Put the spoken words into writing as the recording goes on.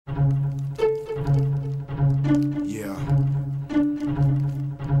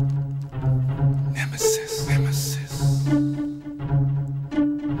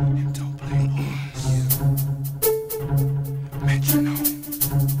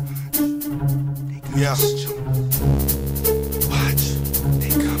Yeah. Watch,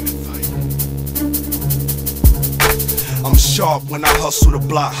 they coming for you. I'm sharp when I hustle the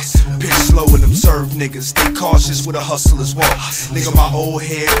block. Pitch slow and observe niggas. Stay cautious with a hustler's walk. Nigga, my old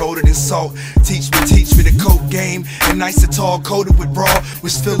head coated in salt. Teach me the coke game. And nice and tall, coated with raw.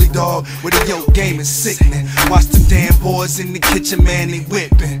 Was Philly dog with a yoke game and sickening. Watch them damn boys in the kitchen, man, they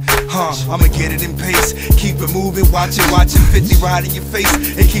whipping. I'ma get it in pace. Keep it moving, watch it, 50 ride in your face.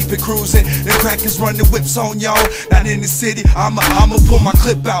 And keep it cruising. The crackers run the whips on y'all. Not in the city, I'ma pull my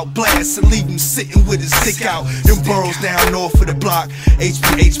clip out, blast and leave him sitting with his dick out. Them boroughs down north of the block.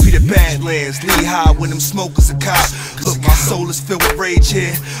 HP the Badlands. Lehigh when them smokers are cops. Look, my soul is filled with rage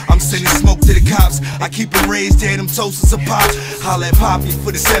here. I'm sending smoke to the cops. I keep it raised there, them toasters are pop. Holla at Poppy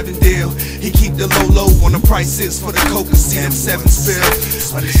for the 7 deal. He keep the low on the prices for the coke and see them 7 spill.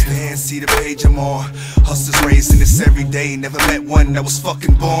 Understand, see the page I'm on. Hustlers raising this every day. Never met one that was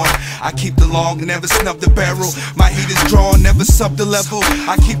fucking born. I keep the long and never snub the barrel. My heat is drawn, never sub the level.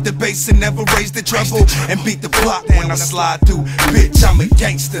 I keep the bass and never raise the treble. And beat the block when I slide through. Bitch, I'm a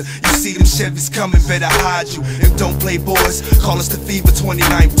gangster. You see them Chevys coming, better hide you. If don't play boys, call us the Fever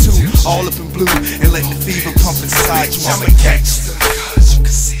 29-2. All up in blue and let the fever pump inside you. I'm a gangster, cause you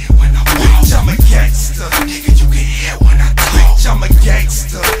can see it when I walk. Bitch, I'm a gangster, nigga, you can hear when I talk. Bitch, I'm a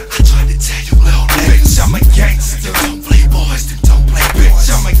gangster, I tried to tell you little nigga. Bitch, I'm a gangster, don't play boys, then don't play boys.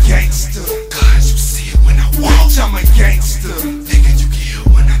 Bitch, I'm a gangster, cause you see it when I walk. Bitch, I'm a gangster, nigga, you can hear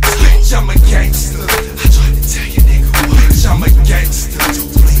when I talk. Bitch, I'm a gangster, I tried to tell you nigga what. Bitch, I'm a gangster, don't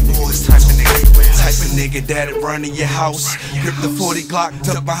play boys, type of nigga that'll run in your house. Grip the 40 Glock,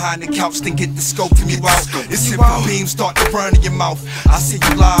 duck behind the couch, then get the scope from you out. It's simple beams start to burn in your mouth. I see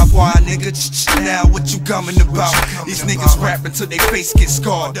you live, why nigga? Now what you gumming about? These niggas rapping till they face get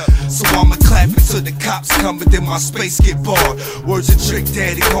scarred. So I'ma clap until the cops come, but then my space get barred. Words of Trick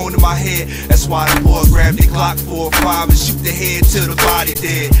Daddy going in my head. That's why the boy grab the Glock 4 or 5 and shoot the head till the body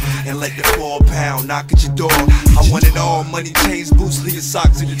dead. And let the 4-pound knock at your door. I want it all, money, chains, boots, leave your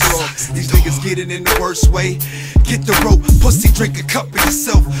socks in the drawer. These niggas get it in the worst way. Get the rope, pussy, drink a cup of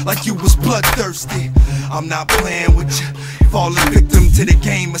yourself like you was bloodthirsty. I'm not playing with you. Falling victim to the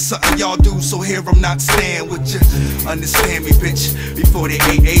game or something y'all do, so here I'm not staying with you. Understand me, bitch, before they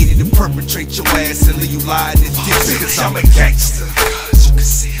 880 to perpetrate your ass and leave you lying in ditch. Cause I'm a gangster, cause you can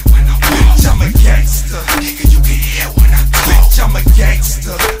see it when I walk. Bitch, I'm a gangster, nigga, you can hear when I talk. Bitch, I'm a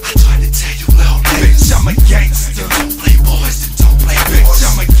gangster, I try to tell you little nigga. Bitch, I'm a gangster, don't play boys, then don't play boys. Bitch,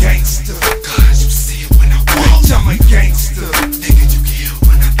 I'm a gangster, cause you see it when I walk. Bitch, I'm a gangster, nigga, you can hear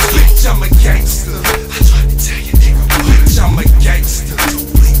when I talk. Bitch, I'm a gangster, I try to tell you nigga what. Bitch, I'm a gangster,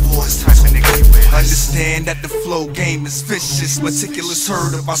 don't play boys, type of nigga. Understand that the flow game is vicious. Meticulous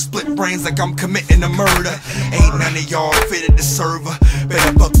herd of I split brains like I'm committing a murder. Ain't none of y'all fitted the server.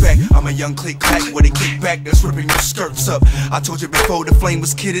 Better buck back, I'm a young click clack with a kickback that's ripping your skirts up. I told you before the flame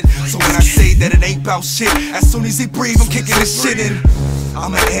was kidded. So when I say that it ain't bout shit, as soon as he breathe, I'm kicking this shit in.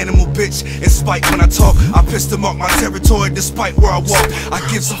 I'm an animal bitch, in spite when I talk. I pistol mark my territory despite where I walk. I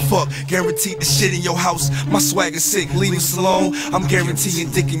give some fuck, guaranteed the shit in your house. My swag is sick, leave us alone. I'm guaranteeing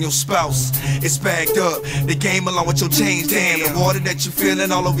dick in your spouse. It's bagged up, the game along with your change. Damn, the water that you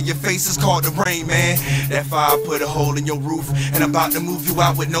feeling all over your face is called the rain, man. That fire put a hole in your roof, and I'm about to move you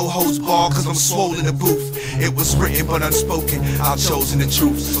out with no hose ball, cause I'm swollen in the booth. It was written but unspoken, I've chosen the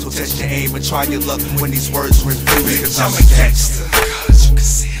truth. So test your aim and try your luck when these words review. Cause I'm a gangster, cause you can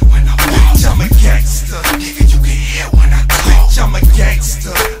see it when I walk. Bitch, I'm a gangster, nigga, you can hear when I talk. Bitch, I'm a gangster,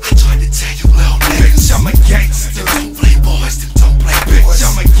 I try to tell you little nigga. Bitch, I'm a gangster, don't play boys, then don't play boys. Bitch,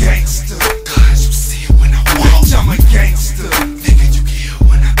 I'm a gangster, cause you see it when I walk. Bitch, I'm a gangster, nigga, you can hear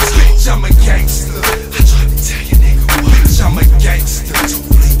when I talk. Bitch, I'm a gangster, I try to tell you nigga what. Bitch, I'm a gangster, don't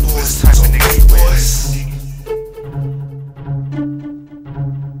play boys, type of nigga boys.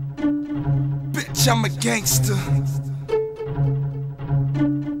 Bitch, I'm a gangster.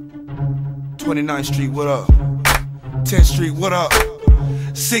 29th Street, what up? 10th Street, what up?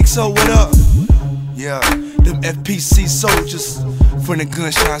 6-0, what up? Yeah, them FPC soldiers from the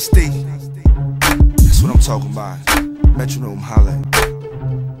Gunshine State. That's what I'm talking about. Metronome, holla.